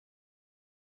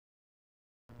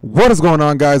What is going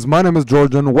on, guys? My name is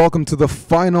Georgian. Welcome to the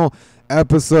final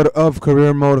episode of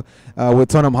Career Mode with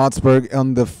Tottenham Hotspur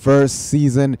on the first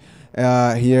season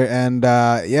here. And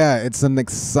yeah, it's an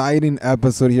exciting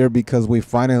episode here because we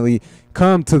finally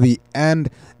come to the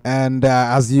end. And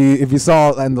if you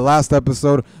saw in the last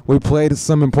episode, we played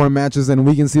some important matches, and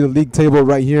we can see the league table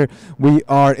right here. We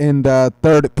are in the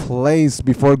third place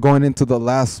before going into the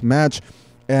last match.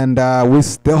 And we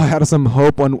still had some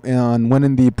hope on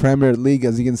winning the Premier League.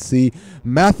 As you can see,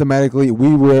 mathematically,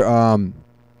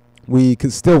 we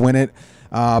could still win it.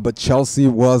 But Chelsea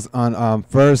was on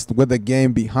first with a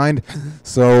game behind.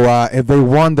 So if they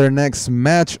won their next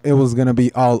match, it was going to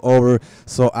be all over.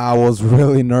 So I was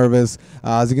really nervous.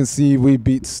 As you can see, we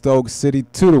beat Stoke City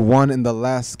 2-1 in the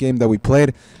last game that we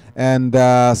played. And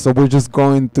so we're just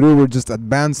going through. We're just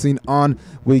advancing on.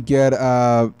 We get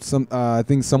I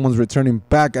think someone's returning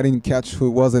back. I didn't catch who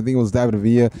it was. I think it was David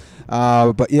Villa.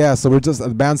 But yeah, so we're just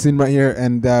advancing right here,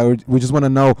 and we just want to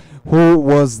know who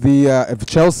was if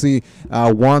Chelsea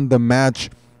won the match,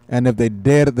 and if they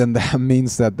did, then that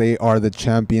means that they are the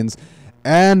champions.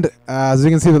 And as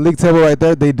you can see, the league table right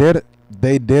there, they did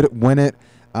win it.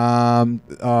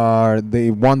 They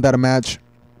won that match.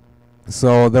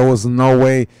 So there was no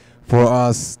way for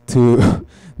us to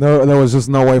there was just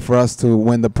no way for us to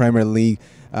win the Premier League.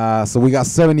 So we got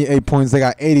 78 points. They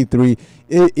got 83.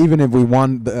 Even if we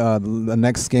won the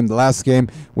next game, the last game,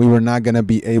 we were not going to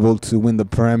be able to win the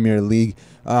Premier League.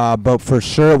 But for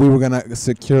sure, we were going to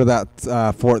secure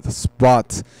that fourth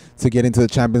spot to get into the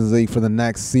Champions League for the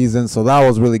next season. So that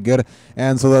was really good.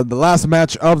 And so the last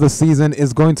match of the season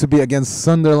is going to be against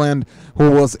Sunderland,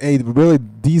 who was a really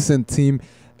decent team.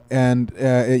 And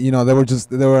you know, they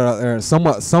were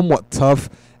somewhat tough.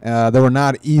 They were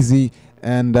not easy,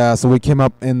 and so we came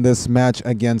up in this match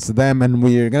against them, and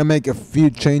we're gonna make a few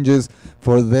changes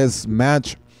for this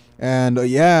match. And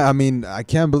yeah, I mean, I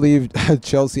can't believe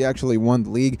Chelsea actually won the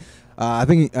league. I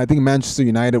think Manchester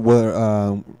United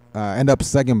will end up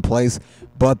second place,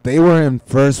 but they were in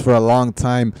first for a long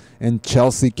time, and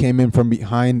Chelsea came in from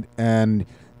behind and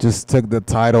just took the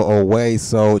title away.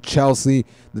 So Chelsea,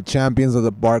 the champions of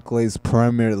the Barclays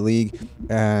Premier League,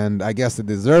 and I guess they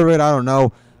deserve it. I don't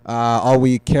know. All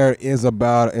we care is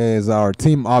our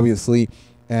team, obviously,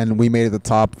 and we made it the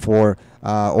top four,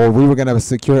 or we were gonna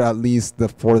secure at least the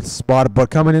fourth spot.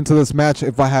 But coming into this match,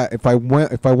 if I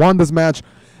won this match,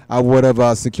 I would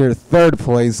have secured third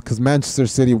place, because Manchester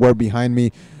City were behind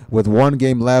me with one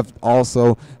game left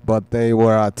also, but they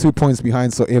were 2 points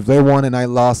behind. So if they won and I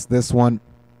lost this one,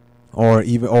 or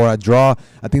a draw,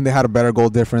 I think they had a better goal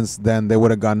difference, then they would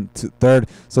have gone to third.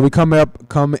 So we come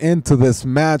into this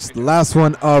match, the last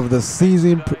one of the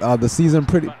season.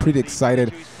 Pretty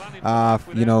excited,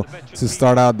 you know, to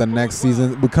start out the next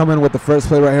season. We come in with the first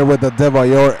play right here with the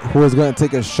Devayor, who is going to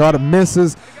take a shot,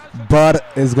 misses, but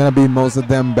it's going to be Moussa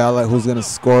Dembele who's going to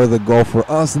score the goal for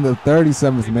us in the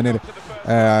 37th minute.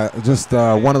 Just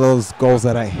one of those goals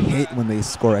that I hate when they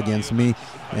score against me,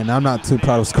 and I'm not too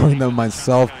proud of scoring them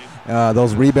myself.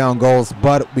 Those rebound goals,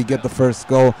 but we get the first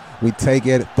goal. We take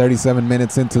it 37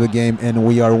 minutes into the game, and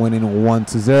we are winning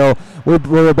 1-0.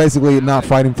 We're basically not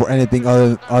fighting for anything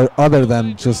other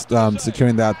than just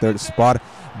securing that third spot.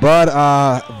 But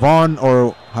Vaughn,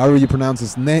 or however you pronounce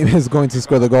his name, is going to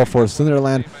score the goal for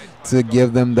Sunderland to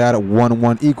give them that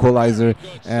 1-1 equalizer.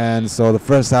 And so the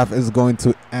first half is going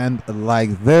to end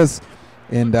like this,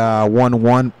 in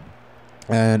 1-1.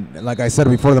 And like I said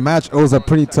before the match, it was a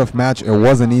pretty tough match. It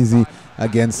wasn't easy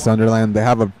against Sunderland. They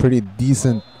have a pretty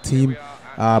decent team,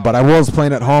 but I was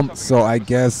playing at home, so I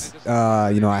guess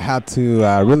you know, I had to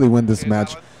really win this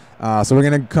match. So we're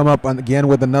gonna come up again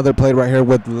with another play right here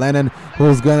with Lennon,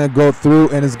 who's gonna go through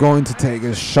and is going to take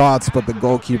his shots, but the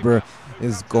goalkeeper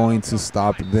is going to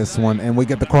stop this one, and we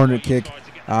get the corner kick.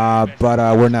 But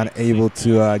we're not able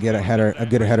to get a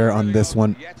good header on this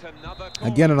one.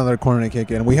 Again, another corner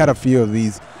kick, and we had a few of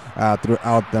these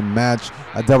throughout the match.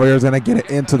 Devayor is going to get it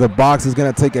into the box. He's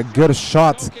going to take a good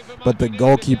shot, but the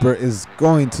goalkeeper is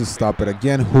going to stop it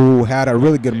again, who had a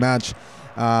really good match.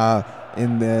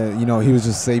 You know, he was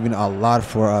just saving a lot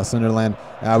for Sunderland.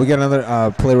 We get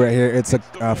another play right here. It's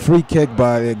a free kick,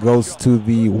 but it goes to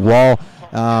the wall.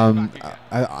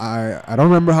 I don't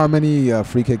remember how many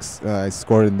free kicks I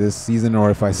scored in this season, or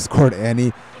if I scored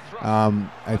any.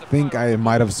 I think I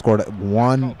might have scored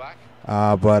one,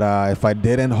 but if I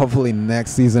didn't, hopefully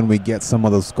next season we get some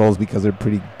of those goals, because they're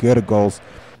pretty good goals.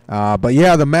 But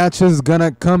yeah, the match is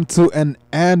gonna come to an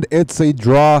end. It's a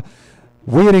draw.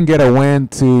 We didn't get a win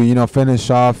to, you know, finish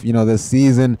off, you know, this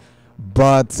season,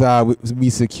 but we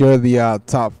secure the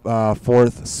top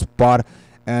fourth spot.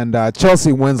 And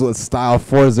Chelsea wins with style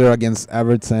 4-0 against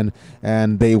Everton,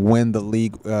 and they win the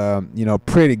league,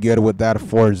 pretty good with that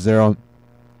 4-0.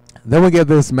 Then we get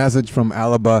this message from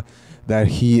Alaba that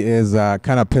he is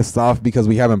kind of pissed off because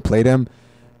we haven't played him,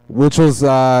 which was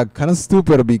kind of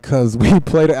stupid because we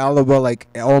played Alaba like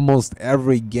almost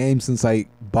every game since I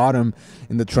bought him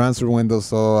in the transfer window.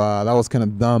 So that was kind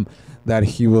of dumb that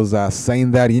he was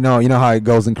saying that. You know how it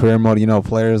goes in career mode.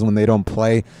 Players when they don't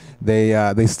play,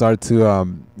 they start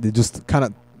to they just kind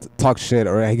of talk shit,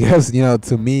 or I guess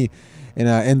to me in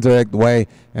an indirect way.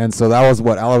 And so that was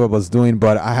what Alaba was doing,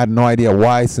 but I had no idea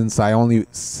why, since I only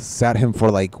sat him for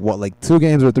like 2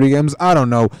 games or 3 games. I don't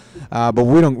know, but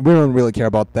we don't really care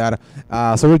about that.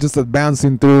 So we're just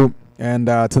advancing through and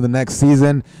to the next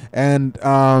season. And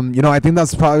I think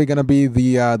that's probably gonna be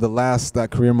the last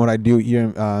career mode I do here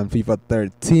in FIFA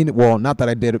 13. Well, not that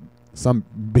I did some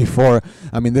before.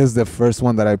 I mean, this is the first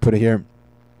one that I put here,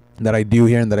 that I do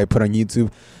here, and that I put on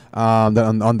YouTube,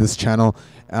 on this channel.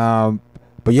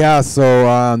 But yeah, so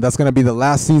that's gonna be the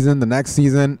last season, the next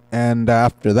season, and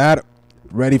after that,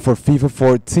 ready for FIFA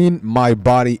 14. My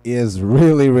body is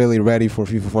really ready for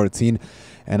FIFA 14,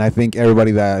 and I think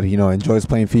everybody that enjoys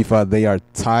playing FIFA, they are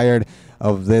tired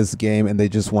of this game and they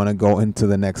just want to go into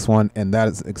the next one, and that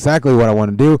is exactly what I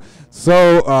want to do.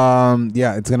 So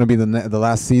yeah, it's gonna be the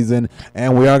last season,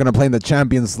 and we are gonna play in the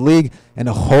Champions League, and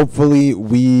hopefully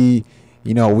we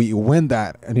win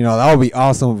that. And that would be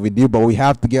awesome if we do, but we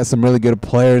have to get some really good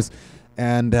players,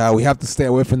 and we have to stay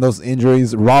away from those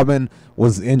injuries. Robin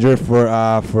was injured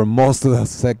for most of the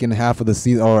second half of the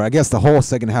season, or I guess the whole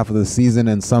second half of the season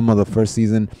and some of the first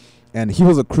season, and he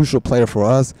was a crucial player for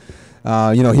us.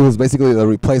 He was basically the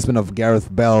replacement of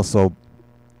Gareth Bale. So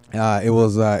it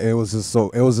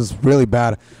was just really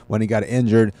bad when he got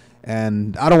injured,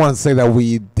 and I don't want to say that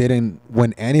we didn't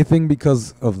win anything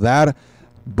because of that,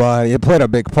 but it played a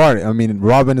big part. I mean,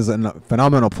 Robin is a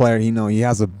phenomenal player. He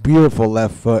has a beautiful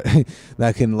left foot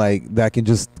that can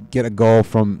just get a goal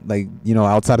from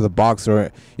outside of the box,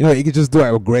 or he could just do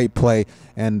a great play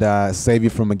and save you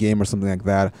from a game or something like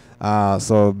that.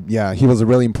 So yeah, he was a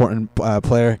really important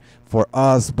player for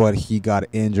us, but he got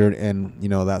injured, and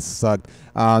that sucked.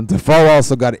 Defoe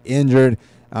also got injured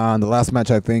on the last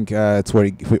match. I think it's where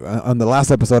on the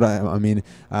last episode.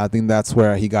 I think that's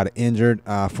where he got injured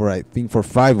for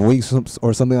 5 weeks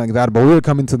or something like that. But we were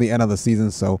coming to the end of the season,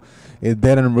 so it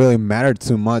didn't really matter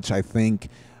too much, I think.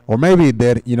 Or maybe it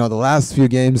did. The last few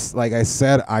games, like I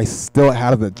said, I still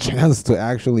had the chance to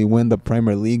actually win the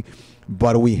Premier League,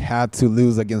 but we had to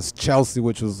lose against Chelsea,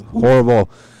 which was horrible.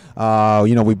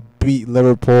 We beat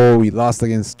Liverpool, we lost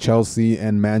against Chelsea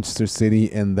and Manchester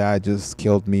City, and that just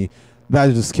killed me.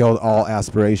 That just killed all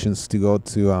aspirations to go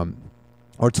to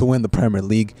or to win the Premier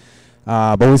League.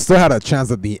 But we still had a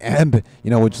chance at the end,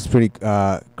 which is pretty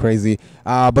crazy.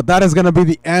 But that is gonna be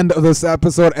the end of this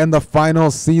episode and the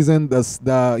final season.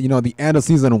 The end of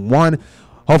season 1.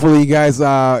 Hopefully you guys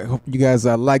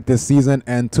like this season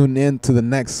and tune in to the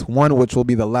next one, which will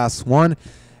be the last one.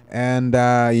 And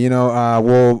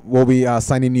we'll be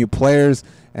signing new players,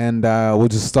 and we'll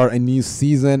just start a new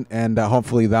season, and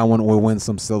hopefully that one will win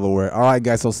some silverware. All right,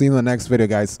 guys, I'll see you in the next video,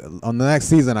 guys. On the next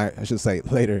season, I should say,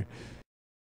 later.